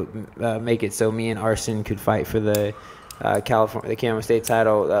way to make it so me and Arson could fight for the the Camo State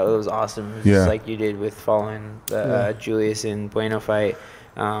title, that was awesome. It was Yeah. just like you did with following the Julius and Bueno fight.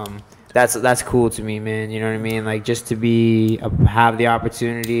 That's cool to me, man. You know what I mean? Like just to have the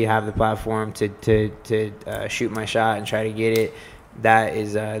opportunity, have the platform to shoot my shot and try to get it. That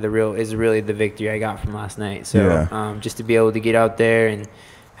is really the victory I got from last night. So Yeah. just to be able to get out there and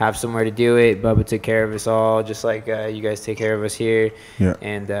have somewhere to do it. Bubba took care of us all, just like you guys take care of us here. Yeah.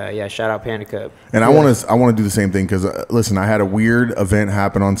 And shout out Panda Cup. And I want to do the same thing because listen, I had a weird event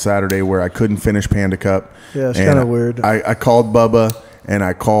happen on Saturday where I couldn't finish Panda Cup. Yeah, it's And kinda weird. I called Bubba and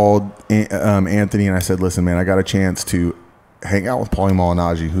I called Anthony and I said, listen, man, I got a chance to hang out with Paulie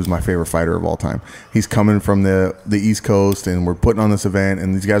Malignaggi, who's my favorite fighter of all time. He's coming from the East Coast, and we're putting on this event,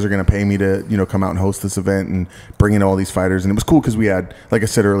 and these guys are going to pay me to, come out and host this event and bring in all these fighters. And it was cool because we had, like I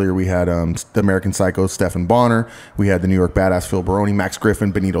said earlier, we had the American Psycho, Stephan Bonner. We had the New York Badass, Phil Baroni, Max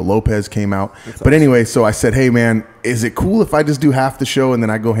Griffin, Benito Lopez came out. But anyway, so I said, hey, man, is it cool if I just do half the show and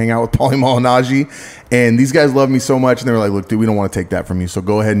then I go hang out with Paulie Malignaggi? And these guys love me so much, and they were like, look, dude, we don't want to take that from you, so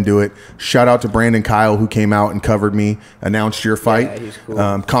go ahead and do it. Shout out to Brandon Kyle, who came out and covered me, announced your fight, Yeah, he's cool.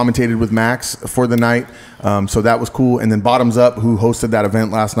 Commentated with Max for the night. So that was cool. And then Bottoms Up, who hosted that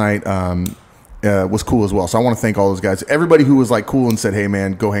event last night, was cool as well. So I want to thank all those guys. Everybody who was like cool and said, hey,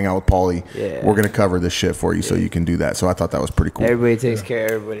 man, go hang out with Paulie. Yeah. We're going to cover this shit for you so you can do that. So I thought that was pretty cool. Everybody takes care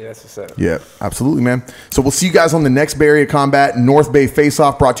of everybody. That's what's up. Yeah, absolutely, man. So we'll see you guys on the next Bay Area Combat North Bay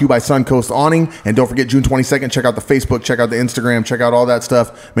Face-Off, brought to you by Suncoast Awning. And don't forget, June 22nd, check out the Facebook, check out the Instagram, check out all that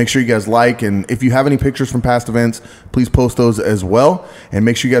stuff. Make sure you guys like. And if you have any pictures from past events, please post those as well. And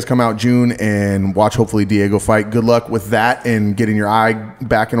make sure you guys come out June and watch, hopefully, Diego fight. Good luck with that and getting your eye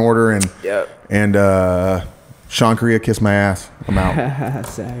back in order. And Yep. And Sean Correa, kiss my ass. I'm out.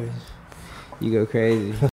 Sorry. You go crazy.